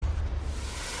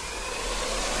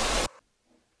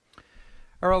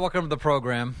All right, welcome to the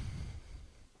program.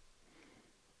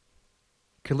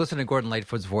 Could listen to Gordon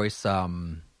Lightfoot's voice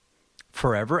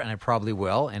forever, and I probably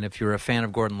will. And if you're a fan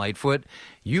of Gordon Lightfoot,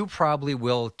 you probably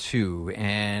will too.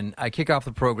 And I kick off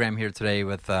the program here today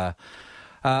with a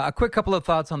quick couple of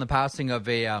thoughts on the passing of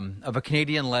a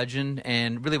Canadian legend.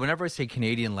 And really, whenever I say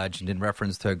Canadian legend in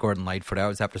reference to Gordon Lightfoot, I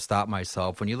always have to stop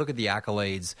myself. When you look at the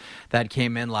accolades that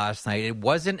came in last night, it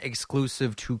wasn't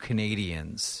exclusive to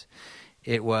Canadians.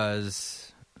 It was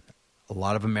a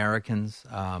lot of Americans,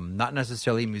 not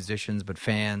necessarily musicians, but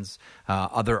fans,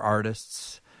 other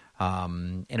artists,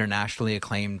 internationally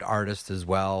acclaimed artists as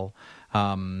well.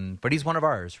 But he's one of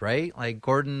ours, right? Like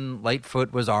Gordon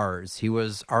Lightfoot was ours. He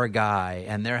was our guy.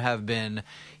 And there have been,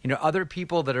 other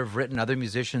people that have written, other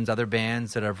musicians, other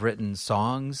bands that have written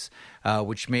songs,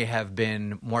 which may have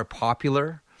been more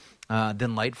popular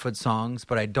than Lightfoot songs.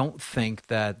 But I don't think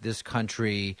that this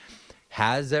country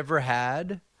has ever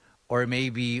had, or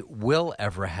maybe will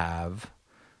ever have,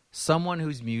 someone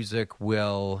whose music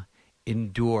will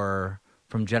endure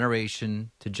from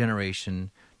generation to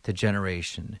generation to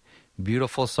generation.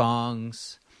 Beautiful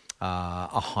songs,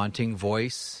 a haunting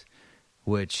voice,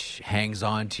 which hangs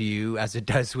on to you, as it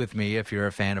does with me. If you're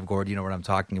a fan of Gordon, you know what I'm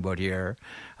talking about here.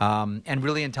 And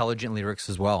really intelligent lyrics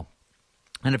as well.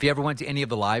 And if you ever went to any of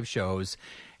the live shows,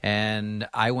 and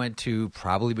I went to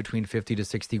probably between 50 to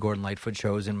 60 Gordon Lightfoot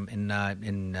shows in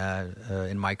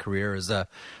my career as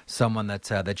someone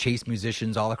that chased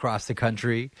musicians all across the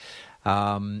country. You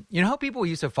know how people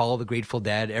used to follow the Grateful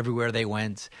Dead everywhere they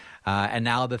went? And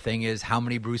now the thing is, how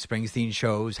many Bruce Springsteen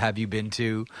shows have you been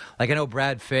to? Like I know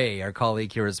Brad Fay, our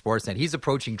colleague here at Sportsnet, he's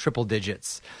approaching triple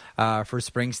digits for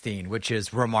Springsteen, which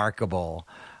is remarkable.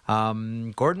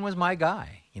 Gordon was my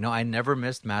guy. I never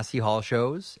missed Massey Hall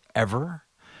shows, ever.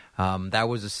 That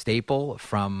was a staple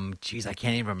from, I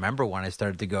can't even remember when I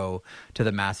started to go to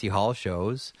the Massey Hall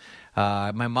shows.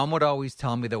 My mom would always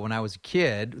tell me that when I was a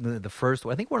kid, one of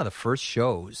the first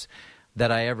shows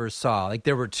that I ever saw, like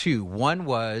there were two. One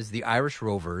was the Irish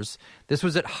Rovers. This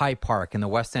was at High Park in the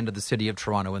west end of the city of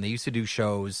Toronto, and they used to do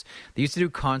shows. They used to do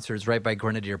concerts right by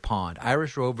Grenadier Pond.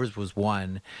 Irish Rovers was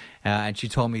one, and she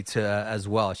told me to as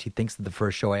well. She thinks that the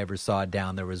first show I ever saw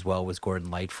down there as well was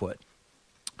Gordon Lightfoot.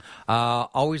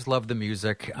 Always loved the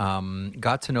music.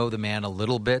 Got to know the man a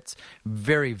little bit,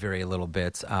 very, very little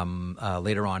bit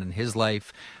later on in his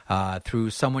life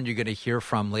through someone you're going to hear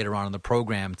from later on in the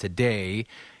program today.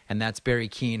 And that's Barry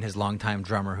Keane, his longtime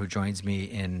drummer, who joins me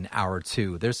in hour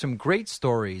two. There's some great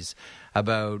stories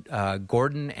about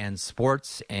Gordon and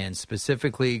sports, and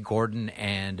specifically Gordon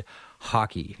and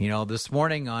hockey. This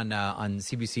morning on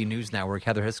CBC News Network,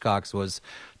 Heather Hiscox was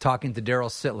talking to Darryl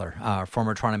Sittler,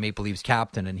 former Toronto Maple Leafs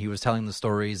captain, and he was telling the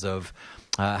stories of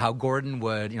how Gordon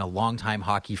would, longtime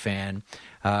hockey fan,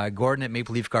 Gordon at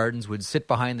Maple Leaf Gardens would sit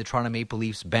behind the Toronto Maple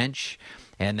Leafs bench,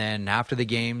 and then after the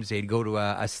games, they'd go to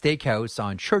a steakhouse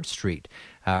on Church Street,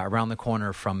 around the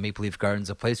corner from Maple Leaf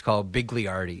Gardens, a place called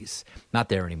Bigliardi's. Not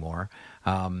there anymore.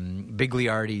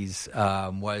 Bigliardi's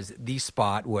was the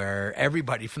spot where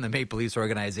everybody from the Maple Leafs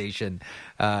organization,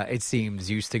 it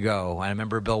seems, used to go. And I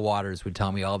remember Bill Waters would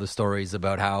tell me all the stories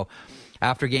about how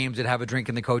after games they'd have a drink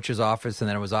in the coach's office, and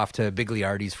then it was off to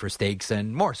Bigliardi's for steaks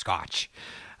and more scotch.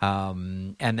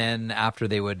 And then after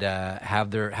they would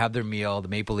have their meal, the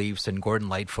Maple Leafs and Gordon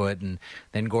Lightfoot, and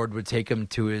then Gordon would take them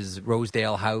to his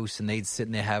Rosedale house, and they'd sit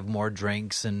and they'd have more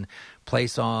drinks and play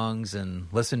songs and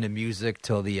listen to music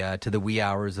till to the wee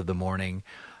hours of the morning.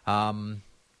 I'm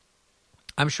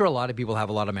sure a lot of people have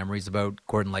a lot of memories about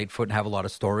Gordon Lightfoot and have a lot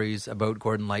of stories about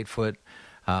Gordon Lightfoot.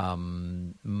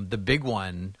 The big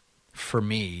one for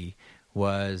me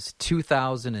was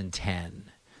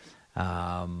 2010.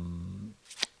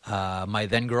 My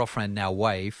then girlfriend, now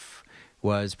wife,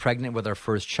 was pregnant with our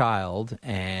first child,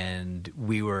 and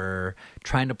we were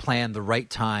trying to plan the right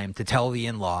time to tell the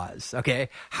in-laws, okay,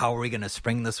 how are we going to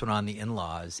spring this one on the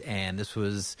in-laws? And this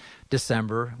was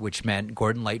December, which meant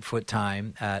Gordon Lightfoot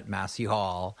time at Massey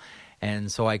Hall.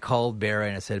 And so I called Barry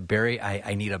and I said, Barry,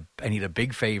 I need a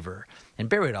big favor. And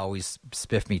Barry would always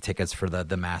spiff me tickets for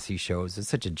the Massey shows. It's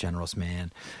such a generous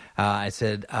man. I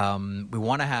said, we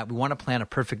want to plan a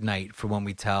perfect night for when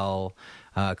we tell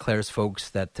Claire's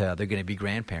folks that they're going to be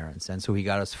grandparents. And so he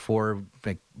got us 4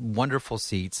 wonderful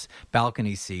seats,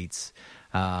 balcony seats.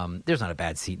 There's not a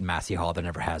bad seat in Massey Hall. There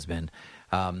never has been.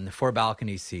 4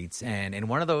 balcony seats, and in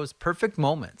one of those perfect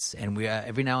moments, and we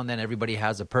every now and then everybody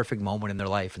has a perfect moment in their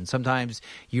life, and sometimes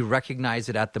you recognize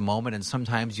it at the moment, and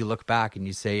sometimes you look back and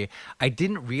you say, I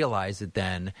didn't realize it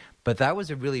then, but that was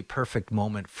a really perfect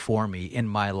moment for me in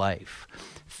my life.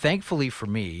 Thankfully for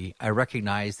me, I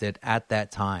recognized it at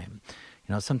that time.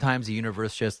 sometimes the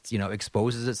universe just,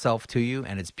 exposes itself to you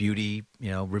and its beauty,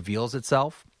 reveals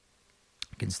itself.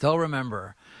 I can still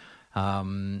remember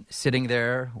sitting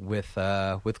there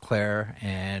with Claire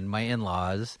and my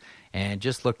in-laws and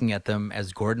just looking at them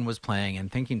as Gordon was playing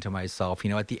and thinking to myself,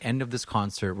 at the end of this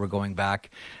concert, we're going back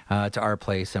to our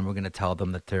place and we're going to tell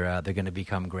them that they're going to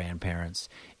become grandparents.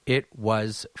 It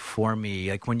was for me.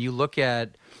 Like when you look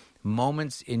at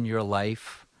moments in your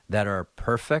life that are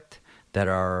perfect, that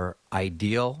are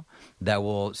ideal, that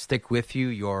will stick with you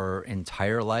your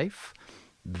entire life,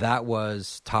 that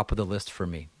was top of the list for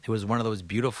me. It was one of those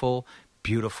beautiful,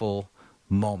 beautiful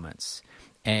moments.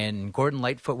 And Gordon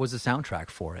Lightfoot was the soundtrack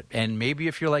for it. And maybe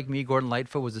if you're like me, Gordon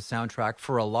Lightfoot was the soundtrack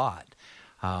for a lot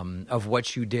of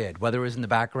what you did, whether it was in the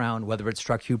background, whether it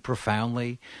struck you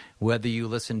profoundly, whether you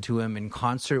listened to him in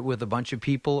concert with a bunch of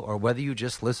people, or whether you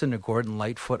just listened to Gordon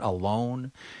Lightfoot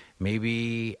alone,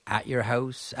 maybe at your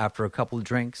house after a couple of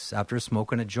drinks, after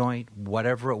smoking a joint,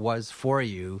 whatever it was for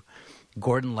you.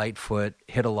 Gordon Lightfoot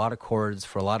hit a lot of chords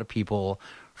for a lot of people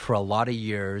for a lot of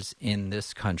years in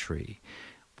this country.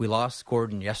 We lost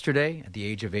Gordon yesterday at the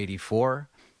age of 84.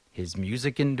 His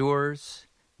music endures.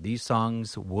 These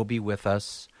songs will be with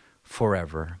us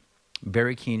forever.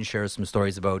 Barry Keane shares some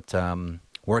stories about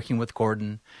working with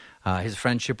Gordon, his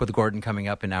friendship with Gordon coming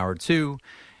up in hour 2.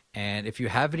 And if you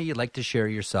have any you'd like to share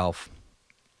yourself,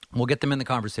 we'll get them in the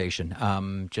conversation.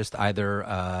 Just either,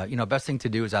 best thing to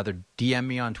do is either DM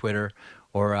me on Twitter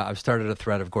or I've started a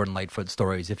thread of Gordon Lightfoot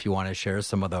stories if you want to share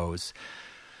some of those.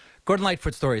 Gordon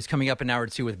Lightfoot stories coming up in hour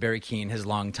 2 with Barry Keane, his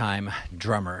longtime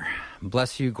drummer.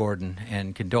 Bless you, Gordon,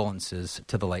 and condolences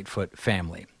to the Lightfoot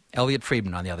family. Elliot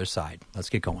Friedman on the other side.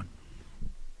 Let's get going.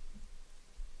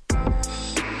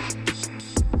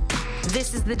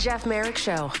 This is the Jeff Marek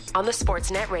Show on the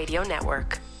Sportsnet Radio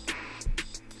Network.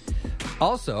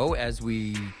 Also, as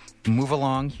we move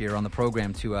along here on the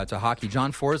program to hockey,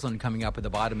 John Forsland coming up at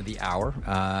the bottom of the hour.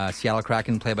 Seattle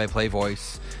Kraken play-by-play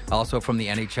voice. Also from the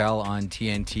NHL on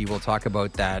TNT. We'll talk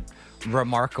about that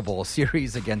remarkable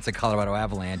series against the Colorado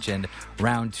Avalanche and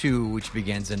round 2, which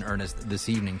begins in earnest this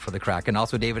evening for the Kraken.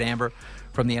 Also David Amber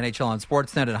from the NHL on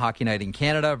Sportsnet and Hockey Night in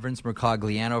Canada. Vince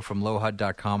Mercogliano from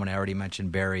lowhud.com, and I already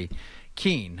mentioned Barry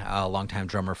Keane, a longtime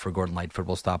drummer for Gordon Lightfoot,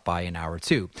 will stop by in hour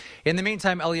 2. In the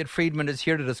meantime, Elliot Friedman is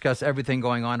here to discuss everything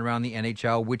going on around the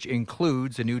NHL, which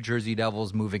includes the New Jersey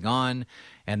Devils moving on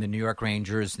and the New York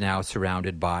Rangers now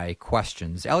surrounded by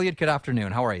questions. Elliot, good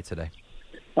afternoon. How are you today?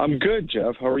 I'm good,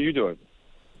 Jeff. How are you doing?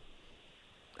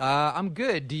 I'm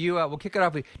good. Do you? We'll kick it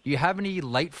off. Do you have any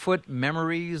Lightfoot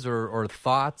memories or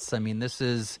thoughts? I mean,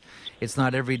 it's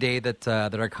not every day that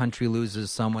our country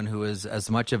loses someone who is as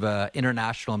much of an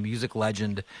international music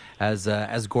legend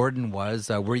as Gordon was.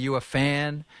 Were you a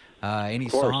fan? Any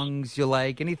songs you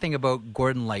like? Anything about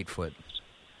Gordon Lightfoot?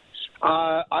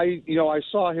 I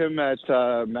saw him at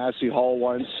Massey Hall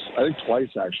once. I think twice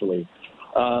actually.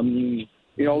 I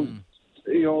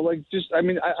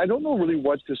don't know really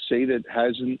what to say that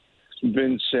hasn't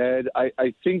been said.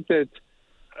 I think that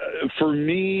for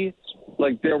me,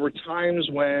 there were times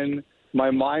when my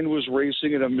mind was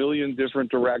racing in a million different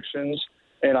directions,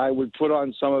 and I would put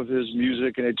on some of his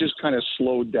music, and it just kind of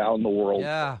slowed down the world.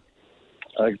 Yeah.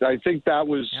 I think that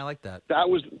was. Yeah, I like that.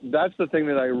 That's the thing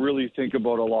that I really think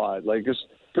about a lot.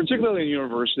 Particularly in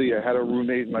university, I had a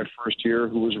roommate in my first year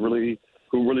who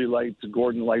really liked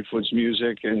Gordon Lightfoot's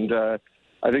music, and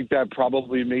I think that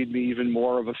probably made me even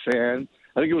more of a fan.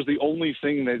 I think it was the only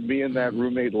thing that me and that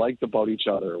roommate liked about each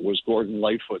other was Gordon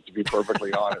Lightfoot, to be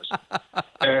perfectly honest.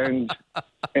 And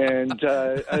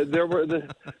there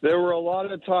were a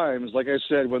lot of times, like I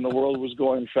said, when the world was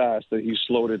going fast, that he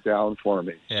slowed it down for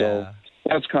me. Yeah. So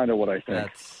that's kind of what I think.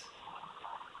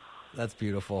 That's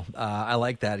beautiful. I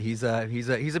like that. He's a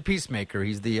peacemaker.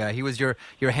 He was your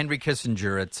Henry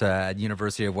Kissinger at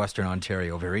University of Western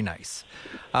Ontario. Very nice.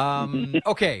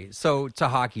 Okay, so to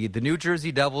hockey, the New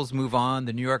Jersey Devils move on.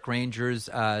 The New York Rangers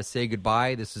say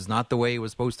goodbye. This is not the way it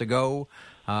was supposed to go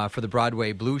for the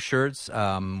Broadway Blue Shirts.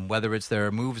 Whether it's their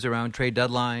moves around trade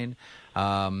deadline,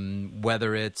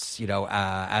 whether it's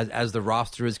as the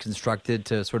roster is constructed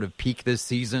to sort of peak this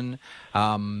season.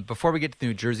 Before we get to the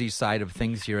New Jersey side of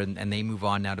things here, and they move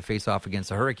on now to face off against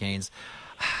the Hurricanes,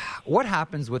 what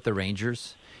happens with the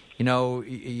Rangers?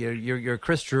 You're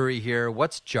Chris Drury here.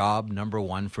 What's job number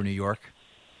 1 for New York?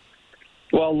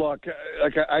 Well, look,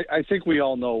 I think we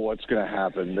all know what's going to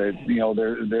happen.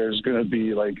 There's going to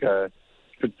be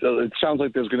it sounds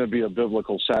like there's going to be a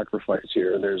biblical sacrifice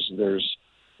here. There's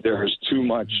too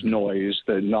much noise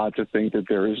not to think that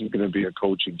there isn't going to be a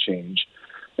coaching change.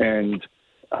 And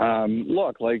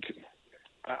look,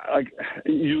 like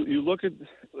you look at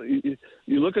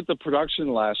the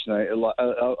production last night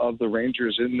of the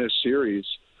Rangers in this series.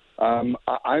 I'm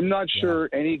not sure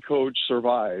any coach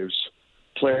survives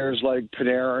players like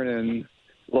Panarin and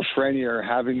Lafreniere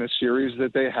having the series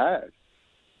that they had.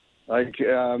 Like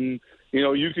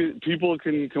people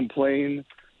can complain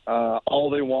all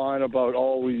they want about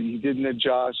he didn't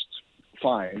adjust.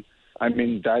 Fine. I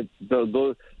mean that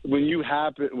when you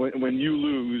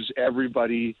lose,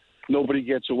 nobody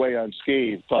gets away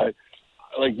unscathed. But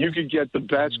like you could get the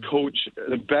best coach,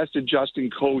 the best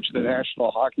adjusting coach in the National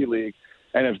Hockey League,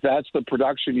 and if that's the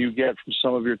production you get from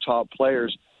some of your top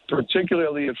players,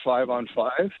 particularly at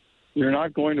 5-on-5, you're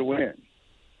not going to win.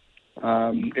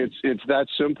 It's that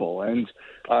simple. And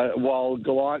while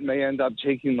Gallant may end up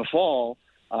taking the fall,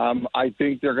 I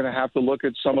think they're going to have to look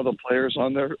at some of the players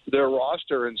on their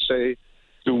roster and say,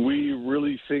 do we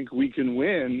really think we can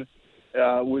win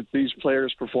with these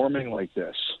players performing like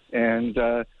this? And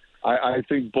I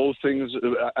think both things,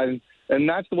 and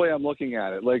that's the way I'm looking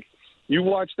at it. Like, you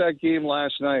watched that game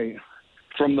last night.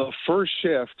 From the first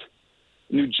shift,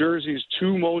 New Jersey's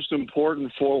two most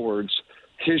important forwards,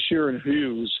 Hischier and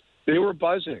Hughes, they were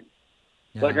buzzing.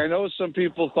 Yeah. Like, I know some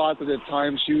people thought that at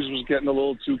times Hughes was getting a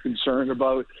little too concerned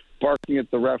about barking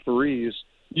at the referees.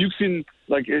 You can,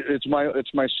 like, it's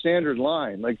my standard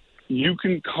line. Like, you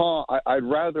can I'd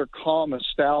rather calm a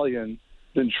stallion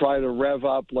than try to rev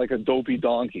up like a dopey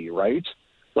donkey, right?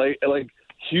 Like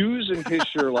Hughes and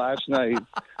Hischier last night,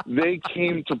 they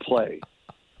came to play.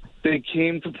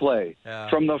 Yeah.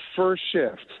 From the first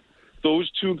shift. Those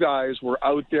two guys were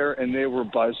out there and they were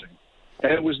buzzing.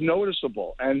 And it was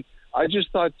noticeable. And I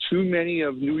just thought too many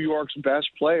of New York's best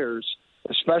players,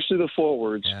 especially the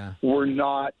forwards, were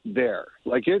not there.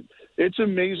 Like, it's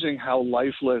amazing how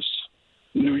lifeless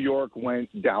New York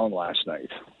went down last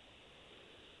night.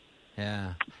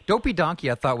 Yeah. Dopey Donkey,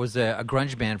 I thought, was a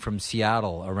grunge band from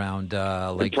Seattle around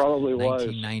like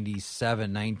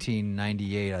 1997,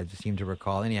 1998, I seem to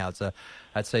recall. Anyhow,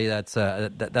 I'd say that's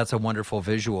a wonderful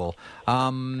visual.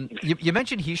 You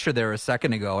mentioned Hischier there a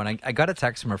second ago, and I got a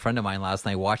text from a friend of mine last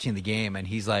night watching the game, and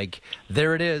he's like,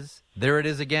 there it is. There it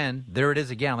is again. There it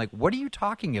is again. I'm like, what are you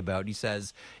talking about? He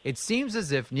says, it seems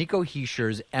as if Nico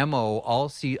Hischier's MO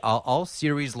all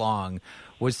series long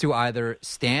was to either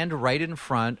stand right in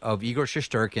front of Igor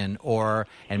Shesterkin or,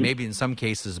 and maybe in some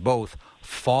cases both,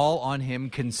 fall on him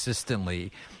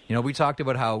consistently. You know, we talked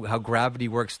about how gravity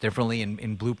works differently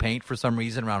in blue paint for some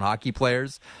reason around hockey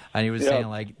players. And he was saying,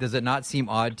 like, does it not seem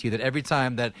odd to you that every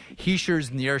time that Hischier's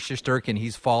near Shesterkin,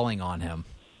 he's falling on him?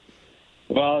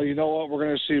 Well, you know what? We're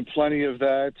going to see plenty of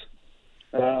that.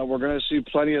 We're going to see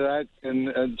plenty of that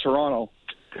in Toronto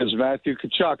because Matthew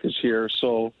Tkachuk is here.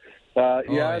 So,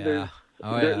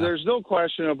 there's no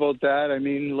question about that. I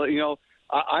mean, you know,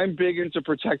 I'm big into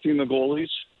protecting the goalies.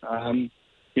 I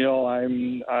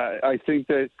think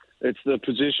that it's the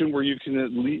position where you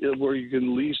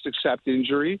can least accept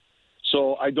injury.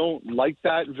 So I don't like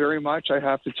that very much, I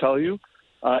have to tell you.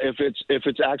 If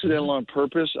it's accidental on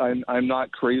purpose, I'm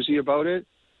not crazy about it.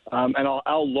 And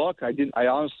I'll look. I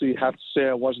honestly have to say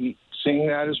I wasn't seeing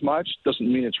that as much.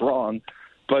 Doesn't mean it's wrong,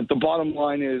 but the bottom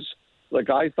line is, like,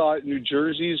 I thought New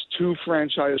Jersey's two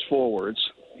franchise forwards,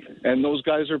 and those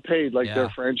guys are paid like they're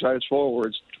franchise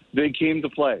forwards. They came to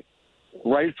play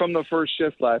right from the first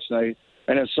shift last night.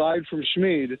 And aside from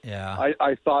Schmid,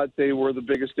 I thought they were the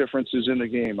biggest differences in the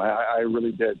game. I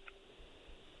really did.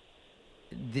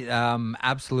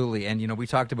 Absolutely. And, you know, we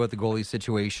talked about the goalie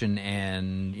situation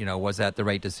and, you know, was that the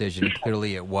right decision?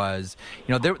 Clearly it was.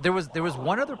 You know, there was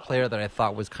one other player that I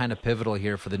thought was kind of pivotal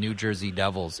here for the New Jersey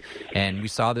Devils. And we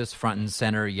saw this front and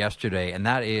center yesterday, and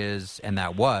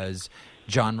that was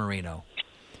John Marino.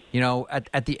 You know,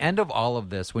 at the end of all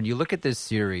of this, when you look at this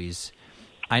series,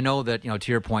 I know that, you know,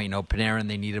 to your point, you know, Panarin,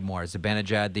 they needed more.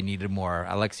 Zibanejad, they needed more.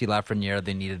 Alexis Lafreniere,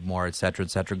 they needed more, et cetera,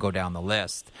 go down the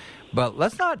list. But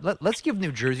let's give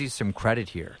New Jersey some credit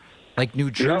here. Like,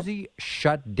 New Jersey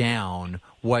shut down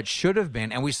what should have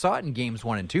been, and we saw it in games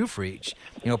 1 and 2 for each,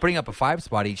 you know, putting up a 5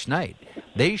 spot each night.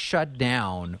 They shut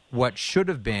down what should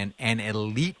have been an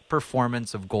elite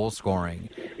performance of goal scoring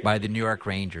by the New York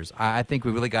Rangers. I think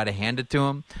we really got to hand it to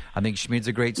them. I think Schmid's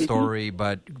a great story,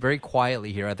 but very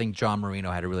quietly here, I think John Marino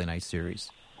had a really nice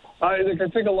series. I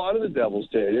think a lot of the Devils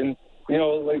did. And, you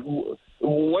know, like,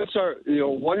 what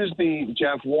is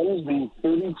the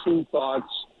 32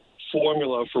 thoughts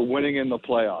formula for winning in the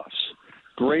playoffs?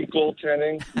 Great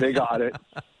goaltending, they got it.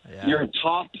 Your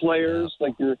top players,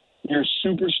 like your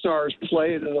superstars,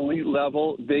 play at an elite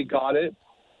level, they got it.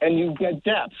 And you get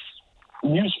depth,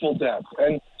 useful depth.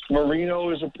 And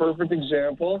Marino is a perfect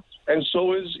example, and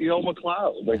so is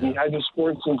McLeod. Like, he hadn't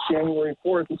scored since January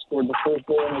 4th. He scored the first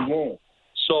goal in the game.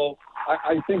 So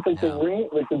I think that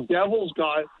the Devils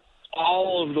got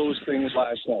all of those things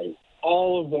last night.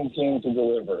 All of them came to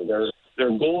deliver.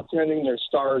 Their goaltending, their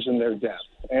stars, and their depth,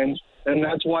 and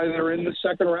that's why they're in the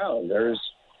second round.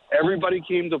 Everybody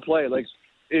came to play. Like,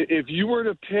 if you were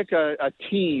to pick a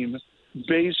team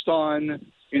based on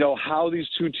how these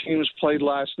two teams played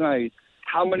last night,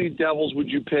 how many Devils would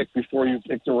you pick before you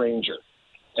picked a Ranger?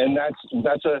 And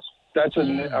that's a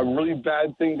really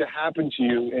bad thing to happen to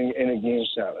you in a Game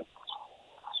 7.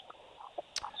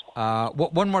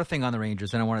 One more thing on the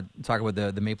Rangers, and I want to talk about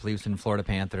the Maple Leafs and Florida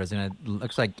Panthers. And it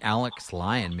looks like Alex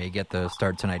Lyon may get the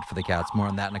start tonight for the Cats. More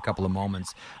on that in a couple of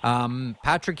moments.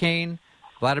 Patrick Kane,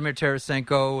 Vladimir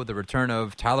Tarasenko, the return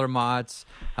of Tyler Motz,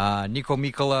 Nico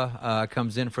Mikkola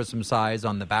comes in for some size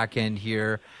on the back end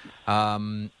here.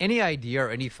 Any idea or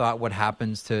any thought what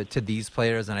happens to these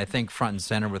players? And I think front and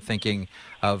center we're thinking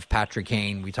of Patrick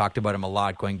Kane. We talked about him a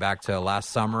lot going back to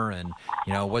last summer. And,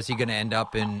 was he going to end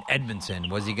up in Edmonton?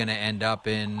 Was he going to end up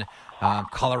in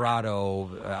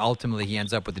Colorado? Ultimately, he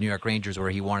ends up with the New York Rangers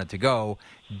where he wanted to go.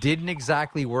 Didn't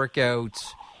exactly work out,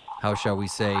 how shall we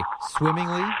say,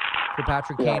 swimmingly for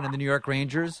Patrick Kane and the New York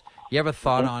Rangers. You have a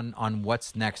thought on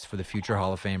what's next for the future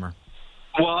Hall of Famer?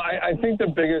 Well, I think the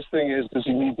biggest thing is, does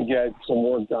he need to get some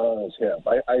work done on his hip?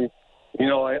 I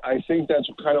think that's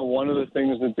kind of one of the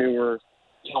things that they were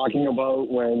talking about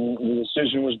when the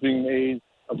decision was being made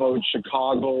about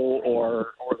Chicago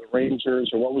or the Rangers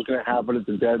or what was going to happen at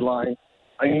the deadline.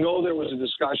 I know there was a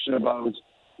discussion about,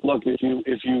 look,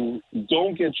 if you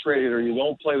don't get traded or you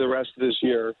don't play the rest of this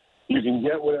year, you can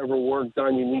get whatever work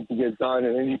done you need to get done,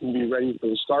 and then you can be ready for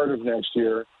the start of next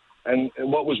year. And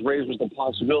what was raised was the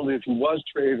possibility if he was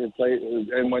traded or played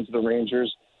and went to the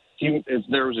Rangers, if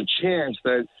there was a chance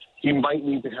that he might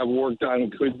need to have work done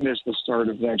and could miss the start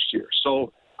of next year.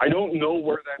 So I don't know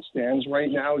where that stands right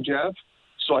now, Jeff.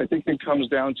 So I think it comes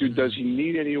down to, does he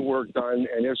need any work done?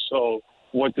 And if so,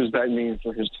 what does that mean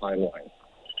for his timeline?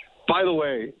 By the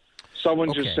way,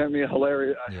 someone just sent me a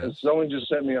hilarious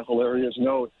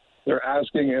note. They're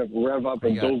asking if Rev Up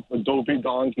a Dopey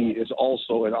Donkey is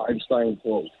also an Einstein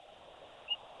quote.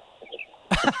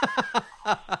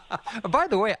 By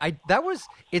the way,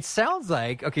 it sounds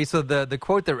like, okay, so the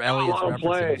quote that Elliott's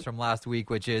referencing is from last week,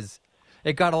 which is,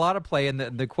 it got a lot of play, and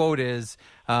the quote is,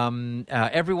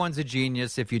 everyone's a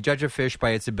genius. If you judge a fish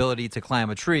by its ability to climb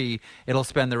a tree, it'll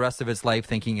spend the rest of its life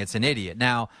thinking it's an idiot.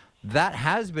 Now, that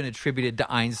has been attributed to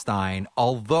Einstein,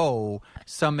 although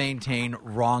some maintain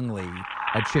wrongly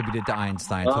attributed to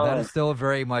Einstein. So that is still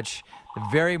very much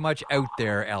out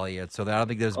there, Elliot. So I don't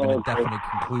think there's been a definite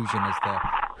conclusion as to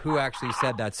who actually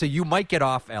said that. So you might get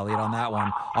off, Elliot, on that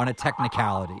one on a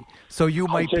technicality. So you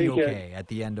might be okay at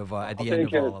the end of all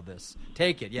of this.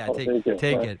 Take it,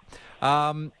 take it.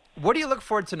 What do you look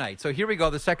for tonight? So here we go.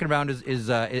 The second round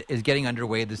is getting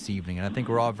underway this evening, and I think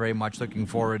we're all very much looking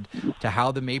forward to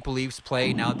how the Maple Leafs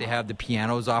play now that they have the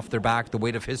pianos off their back. The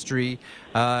weight of history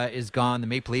is gone. The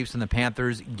Maple Leafs and the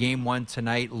Panthers, Game 1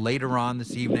 tonight. Later on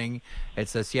this evening,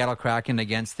 it's the Seattle Kraken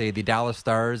against the Dallas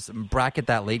Stars. Bracket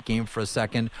that late game for a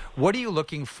second. What are you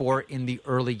looking for in the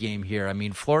early game here? I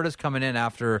mean, Florida's coming in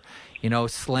after,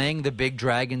 slaying the big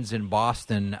Dragons in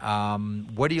Boston.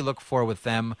 What do you look for with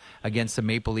them against the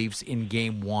Maple Leafs in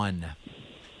Game 1?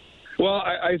 Well,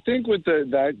 I think with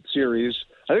that series,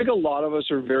 I think a lot of us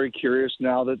are very curious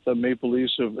now that the Maple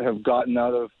Leafs have gotten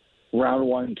out of round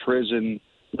 1 prison.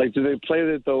 Like, do they play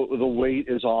that the weight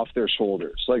is off their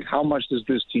shoulders? Like, how much does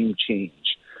this team change?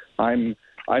 I'm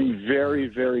very,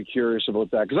 very curious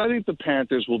about that, because I think the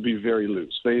Panthers will be very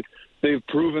loose. They've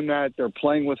proven that. They're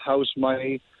playing with house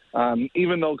money.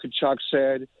 Even though Tkachuk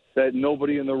said that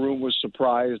nobody in the room was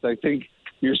surprised, I think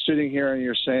you're sitting here and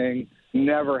you're saying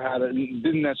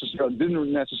didn't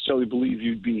necessarily believe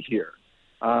you'd be here.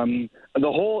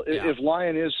 If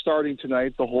Lyon is starting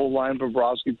tonight, the whole Lyon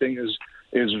Bobrovsky thing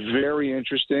is very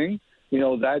interesting.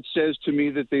 That says to me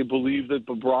that they believe that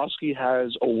Bobrovsky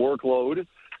has a workload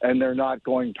and they're not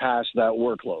going past that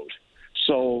workload.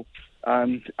 So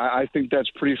I think that's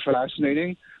pretty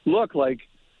fascinating. Look, Tkachuk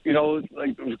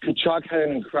had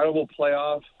an incredible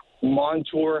playoff.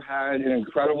 Montour had an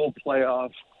incredible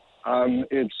playoff.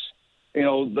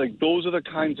 Those are the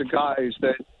kinds of guys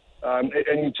that,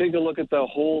 and you take a look at the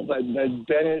whole that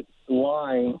Bennett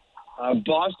line.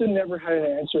 Boston never had an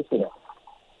answer for them,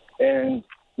 and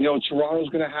Toronto's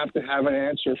going to have an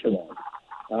answer for them.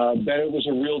 Bennett was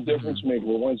a real difference maker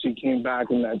once he came back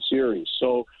in that series.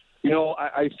 So,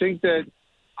 I think that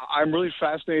I'm really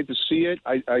fascinated to see it.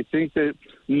 I think that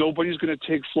nobody's going to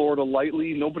take Florida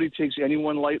lightly. Nobody takes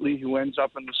anyone lightly who ends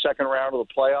up in the second round of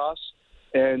the playoffs.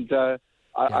 And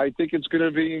I think it's going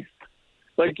to be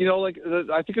I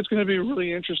think it's going to be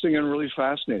really interesting and really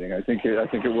fascinating. I think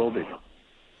it will be.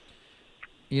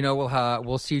 You know,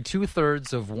 we'll see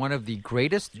 2/3 of one of the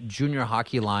greatest junior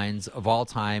hockey lines of all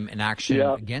time in action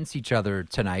against each other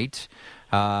tonight.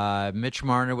 Mitch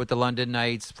Marner with the London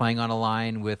Knights playing on a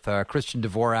line with Christian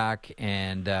Dvorak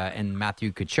and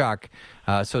Matthew Tkachuk.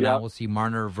 Now we'll see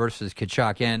Marner versus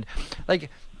Tkachuk. And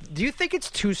do you think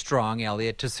it's too strong,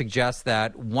 Elliot, to suggest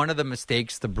that one of the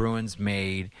mistakes the Bruins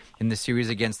made in the series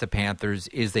against the Panthers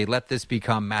is they let this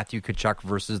become Matthew Tkachuk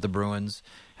versus the Bruins,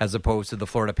 as opposed to the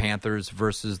Florida Panthers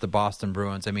versus the Boston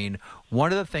Bruins? I mean,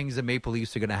 one of the things the Maple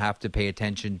Leafs are going to have to pay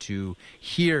attention to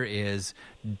here is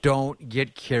don't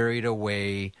get carried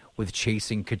away with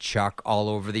chasing Tkachuk all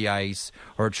over the ice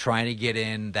or trying to get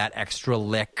in that extra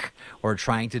lick or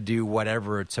trying to do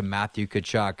whatever to Matthew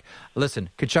Tkachuk. Listen,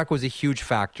 Tkachuk was a huge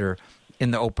factor in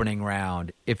the opening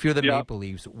round. If you're the Maple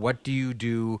Leafs, what do you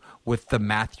do with the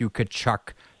Matthew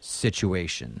Tkachuk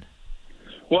situation?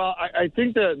 Well, I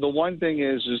think that the one thing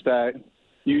is that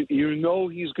you know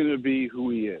he's going to be who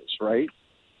he is, right?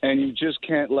 And you just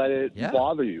can't let it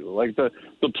bother you. Like the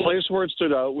place where it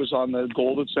stood out was on the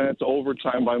goal that sent it to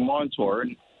overtime by Montour.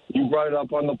 And you brought it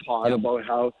up on the pod about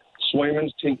how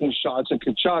Swayman's taking shots at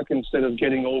Tkachuk instead of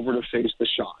getting over to face the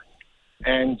shot.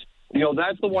 And,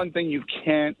 that's the one thing you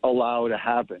can't allow to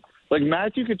happen. Like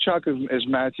Matthew Tkachuk is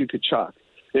Matthew Tkachuk.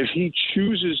 If he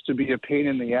chooses to be a pain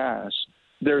in the ass,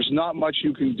 there's not much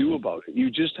you can do about it.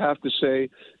 You just have to say,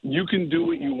 you can do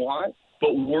what you want,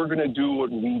 but we're going to do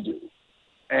what we do.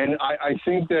 And I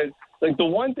think that, the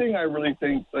one thing I really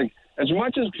think, as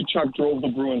much as Tkachuk drove the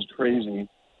Bruins crazy,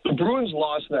 the Bruins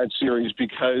lost that series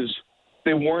because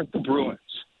they weren't the Bruins.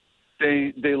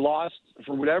 They lost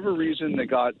for whatever reason. They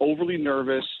got overly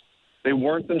nervous. They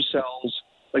weren't themselves.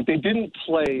 They didn't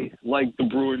play like the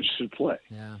Bruins should play.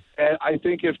 Yeah. And I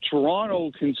think if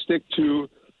Toronto can stick to,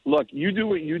 look, you do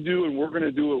what you do and we're going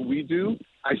to do what we do,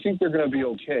 I think they're going to be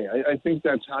okay. I think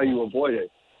that's how you avoid it.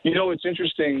 It's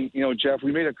interesting, Jeff,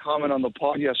 we made a comment on the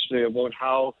pod yesterday about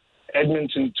how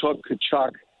Edmonton took Tkachuk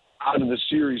out of the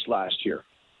series last year.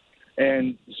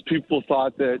 And people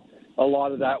thought that a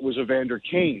lot of that was Evander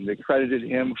Kane. They credited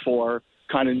him for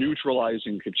kind of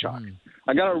neutralizing Tkachuk.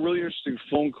 I got a really interesting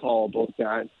phone call about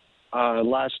that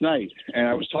last night. And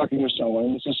I was talking with someone,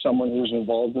 and this is someone who was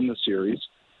involved in the series.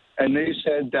 And they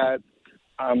said that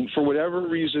for whatever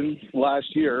reason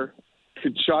last year,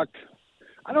 Tkachuk,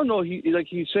 I don't know,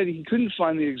 he said he couldn't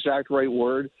find the exact right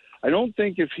word. I don't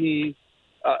think if he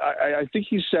I think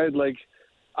he said,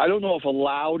 I don't know if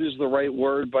allowed is the right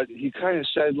word, but he kind of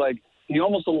said, he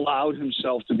almost allowed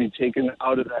himself to be taken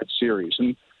out of that series.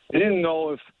 And I didn't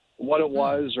know what it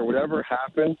was or whatever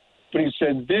happened, but he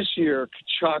said this year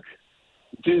Tkachuk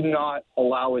did not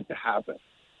allow it to happen.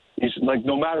 He said,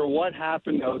 no matter what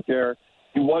happened out there,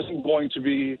 he wasn't going to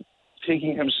be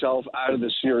taking himself out of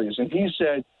the series. And he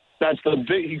said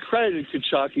he credited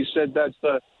Tkachuk. He said that's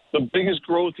the biggest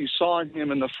growth he saw in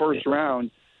him in the first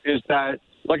round is that,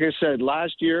 like I said,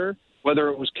 last year, whether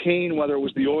it was Kane, whether it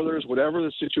was the Oilers, whatever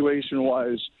the situation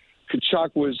was, Tkachuk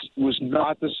was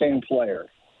not the same player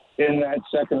in that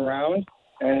second round.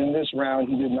 And in this round,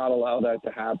 he did not allow that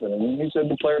to happen. And he said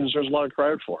the player deserves a lot of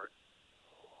credit for it.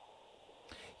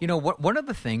 One of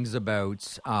the things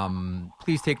about,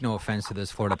 please take no offense to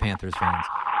this, Florida Panthers fans,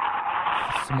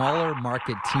 smaller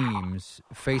market teams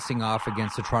facing off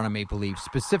against the Toronto Maple Leafs,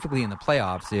 specifically in the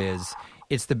playoffs, is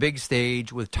it's the big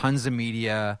stage with tons of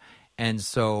media. And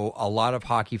so a lot of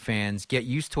hockey fans get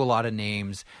used to a lot of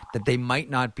names that they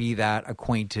might not be that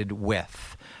acquainted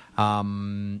with.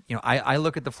 I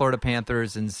look at the Florida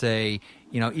Panthers and say,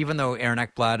 even though Aaron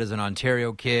Ekblad is an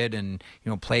Ontario kid and,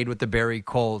 played with the Barrie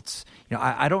Colts,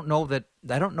 I don't know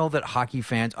that hockey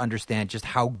fans understand just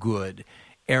how good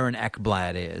Aaron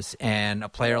Ekblad is, and a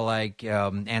player like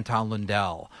Anton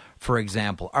Lundell, for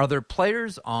example. Are there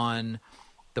players on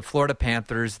the Florida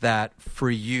Panthers that,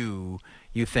 for you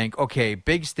think, okay,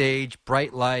 big stage,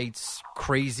 bright lights,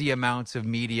 crazy amounts of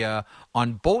media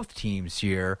on both teams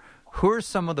here? Who are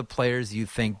some of the players you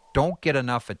think don't get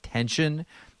enough attention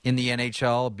in the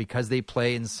NHL because they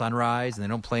play in Sunrise and they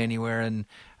don't play anywhere in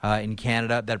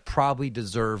Canada that probably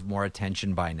deserve more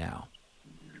attention by now?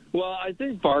 Well, I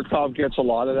think Barkov gets a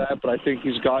lot of that, but I think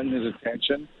he's gotten his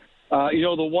attention.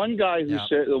 The one guy who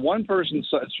said, the one person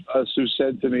who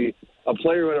said to me, a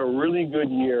player who had a really good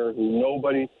year,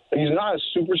 he's not a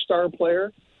superstar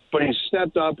player, but he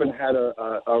stepped up and had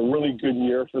a really good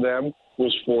year for them,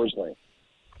 was Forsling.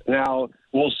 Now,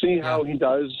 we'll see how he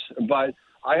does, but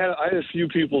I had a few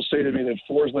people say to me that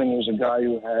Forsling was a guy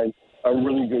who had a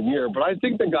really good year, but I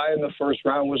think the guy in the first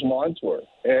round was Montour.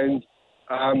 And,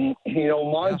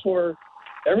 Montour,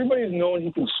 everybody's known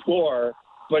he can score,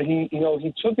 but he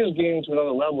took his game to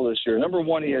another level this year. Number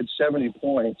one, he had 70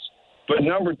 points, but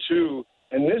number two,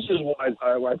 and this is what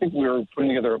I think we were putting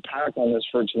together a pack on this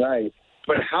for tonight,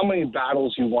 but how many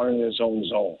battles he won in his own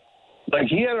zone. Like,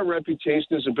 he had a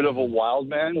reputation as a bit of a wild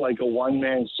man, like a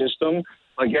one-man system.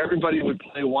 Like, everybody would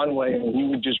play one way, and he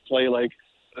would just play like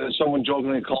someone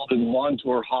jokingly called it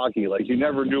Montour hockey. Like, you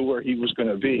never knew where he was going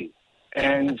to be.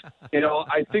 And,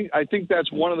 I think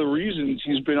that's one of the reasons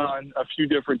he's been on a few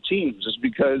different teams is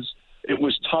because it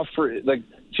was tough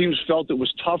teams felt it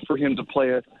was tough for him to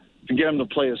get him to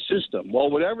play a system. Well,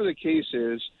 whatever the case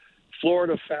is,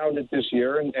 Florida found it this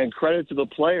year, and credit to the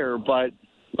player, but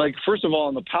first of all,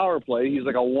 in the power play, he's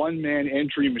like a one-man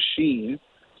entry machine.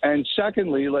 And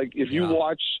secondly, if you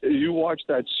watch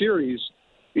that series,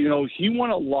 he won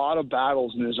a lot of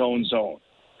battles in his own zone.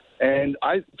 And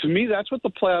to me, that's what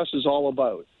the playoffs is all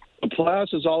about. The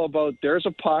playoffs is all about there's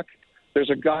a puck,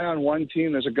 there's a guy on one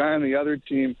team, there's a guy on the other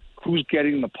team who's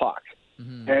getting the puck.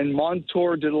 Mm-hmm. And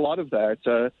Montour did a lot of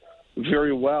that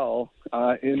very well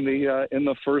in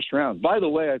the first round. By the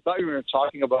way, I thought you were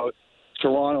talking about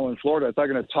Toronto and Florida. I thought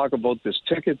you were going to talk about this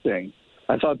ticket thing.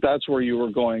 I thought that's where you were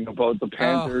going about the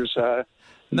Panthers.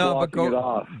 No, but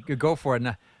go for it.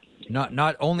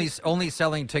 Not only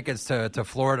selling tickets to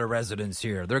Florida residents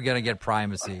here. They're going to get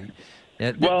primacy.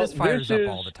 This fires up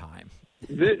all the time.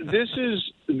 This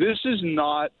is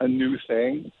not a new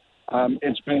thing.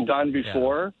 It's been done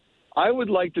before. Yeah. I would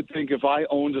like to think if I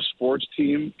owned a sports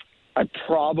team, I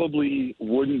probably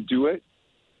wouldn't do it.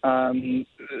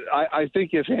 I think,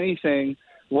 if anything,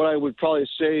 what I would probably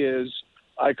say is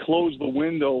I close the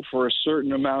window for a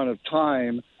certain amount of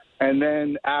time, and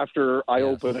then after I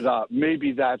open it up,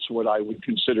 maybe that's what I would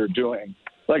consider doing.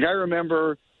 Like, I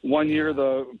remember one year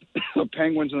the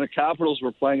Penguins and the Capitals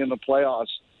were playing in the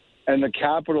playoffs, and the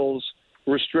Capitals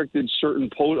restricted certain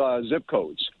zip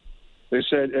codes. They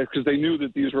said, because they knew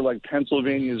that these were like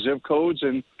Pennsylvania zip codes,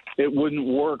 and it wouldn't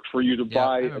work for you to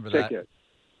buy a ticket. That.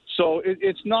 So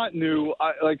it's not new.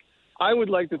 I would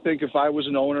like to think if I was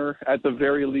an owner, at the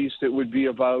very least, it would be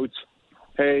about,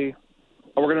 hey,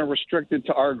 we're going to restrict it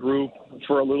to our group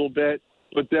for a little bit,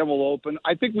 but then we'll open.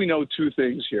 I think we know two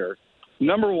things here.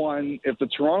 Number one, if the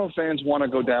Toronto fans want to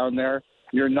go down there,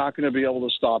 you're not going to be able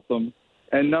to stop them.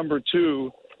 And number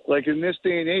two, in this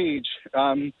day and age,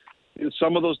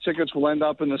 some of those tickets will end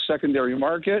up in the secondary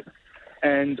market,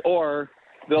 or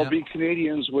there'll be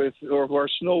Canadians who are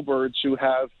snowbirds who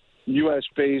have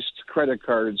U.S.-based credit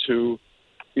cards who,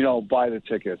 buy the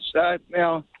tickets.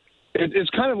 It's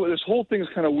kind of, this whole thing is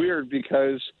kind of weird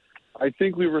because I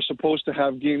think we were supposed to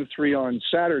have Game 3 on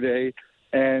Saturday,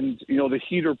 and the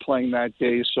Heat are playing that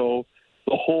day, so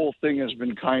the whole thing has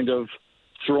been kind of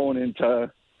thrown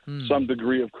into some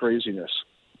degree of craziness.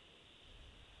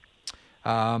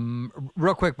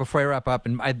 Real quick before I wrap up,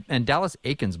 and Dallas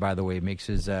Aikens, by the way, makes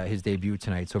his debut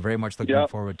tonight, so very much looking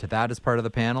forward to that as part of the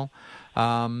panel.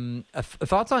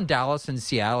 Thoughts on Dallas and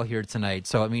Seattle here tonight?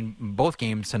 So, I mean, both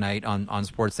games tonight on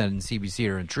Sportsnet and CBC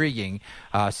are intriguing.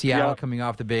 Seattle coming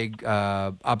off the big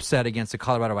upset against the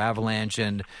Colorado Avalanche,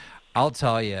 and I'll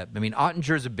tell you, I mean,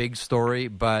 Ottinger's a big story,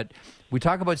 but we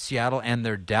talk about Seattle and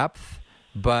their depth.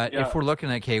 But if we're looking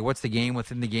at, what's the game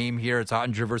within the game here? It's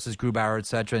Ottinger versus Grubauer, et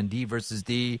cetera, and D versus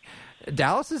D.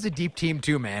 Dallas is a deep team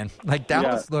too, man.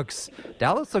 Dallas looks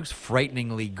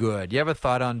frighteningly good. You have a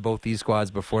thought on both these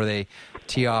squads before they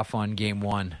tee off on Game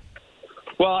 1?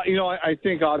 Well, I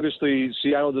think obviously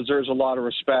Seattle deserves a lot of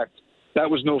respect. That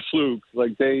was no fluke.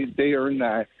 They earned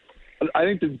that. I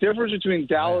think the difference between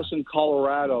Dallas and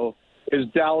Colorado is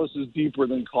Dallas is deeper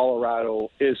than Colorado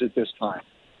is at this time.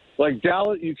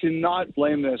 Dallas, you cannot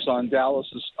blame this on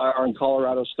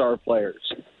Colorado star players.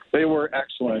 They were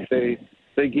excellent.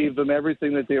 They gave them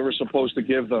everything that they were supposed to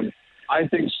give them. I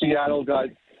think Seattle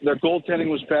their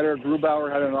goaltending was better.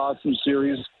 Grubauer had an awesome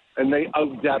series, and they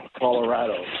out-depth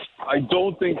Colorado. I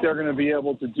don't think they're going to be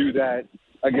able to do that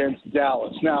against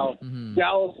Dallas. Now,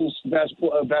 Dallas's best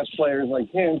players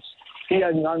like Hintz, he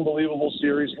had an unbelievable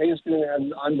series. Haskin had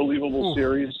an unbelievable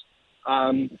series.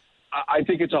 I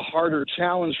think it's a harder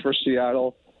challenge for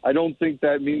Seattle. I don't think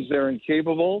that means they're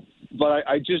incapable, but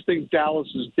I just think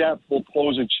Dallas's depth will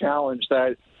pose a challenge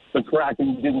that the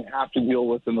Kraken didn't have to deal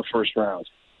with in the first round.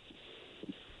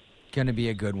 Going to be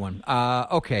a good one.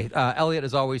 Okay, Elliot,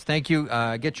 as always, thank you.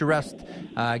 Get your rest.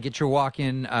 Get your walk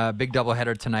in. Big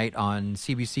doubleheader tonight on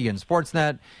CBC and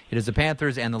Sportsnet. It is the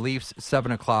Panthers and the Leafs,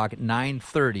 7 o'clock,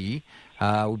 9:30.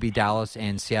 Will be Dallas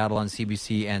and Seattle on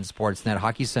CBC and Sportsnet.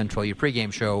 Hockey Central, your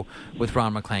pregame show with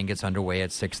Ron McClain gets underway at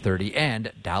 6:30.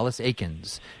 And Dallas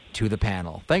Aikens to the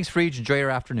panel. Thanks, Friedge. Enjoy your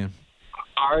afternoon.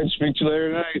 All right, speak to you later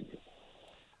tonight.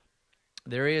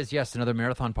 There he is, yes, another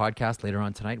marathon podcast later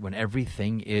on tonight when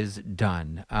everything is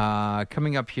done.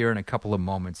 Coming up here in a couple of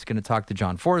moments, going to talk to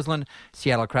John Forsland,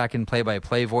 Seattle Kraken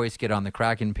play-by-play voice. Get on the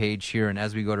Kraken page here, and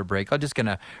as we go to break, I'm just going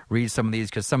to read some of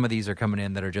these because some of these are coming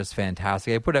in that are just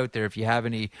fantastic. I put out there, if you have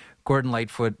any Gordon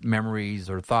Lightfoot memories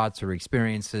or thoughts or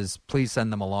experiences, please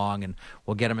send them along, and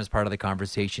we'll get them as part of the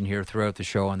conversation here throughout the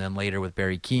show, and then later with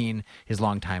Barry Keane, his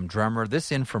longtime drummer.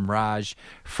 This in from Raj.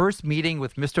 First meeting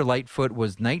with Mr. Lightfoot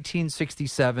was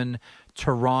 1967,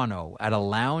 Toronto, at a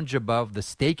lounge above the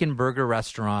Steak and Burger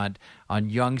restaurant on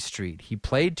Yonge Street. He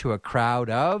played to a crowd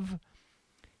of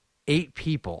 8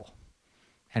 people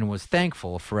and was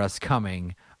thankful for us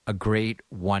coming. A great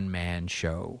one-man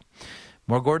show.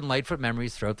 More Gordon Lightfoot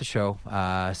memories throughout the show.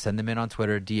 Send them in on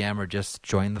Twitter, DM, or just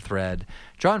join the thread.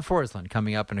 John Forsland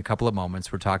coming up in a couple of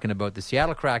moments. We're talking about the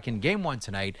Seattle Kraken, Game 1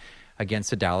 tonight against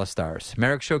the Dallas Stars.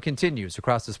 Marek Show continues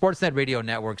across the Sportsnet Radio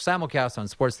Network, simulcast on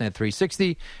Sportsnet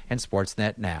 360 and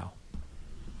Sportsnet Now.